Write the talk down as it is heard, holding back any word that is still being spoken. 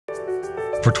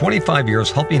For 25 years,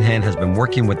 Helping Hand has been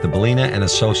working with the Balena and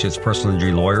Associates personal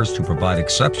injury lawyers to provide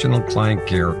exceptional client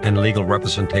care and legal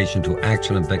representation to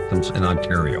accident victims in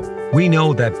Ontario. We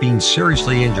know that being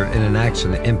seriously injured in an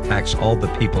accident impacts all the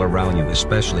people around you,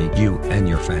 especially you and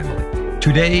your family.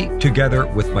 Today, together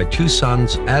with my two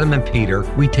sons, Adam and Peter,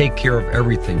 we take care of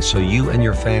everything so you and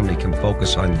your family can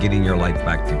focus on getting your life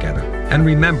back together. And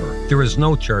remember, there is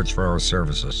no charge for our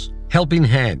services. Helping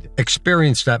Hand,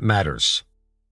 experience that matters.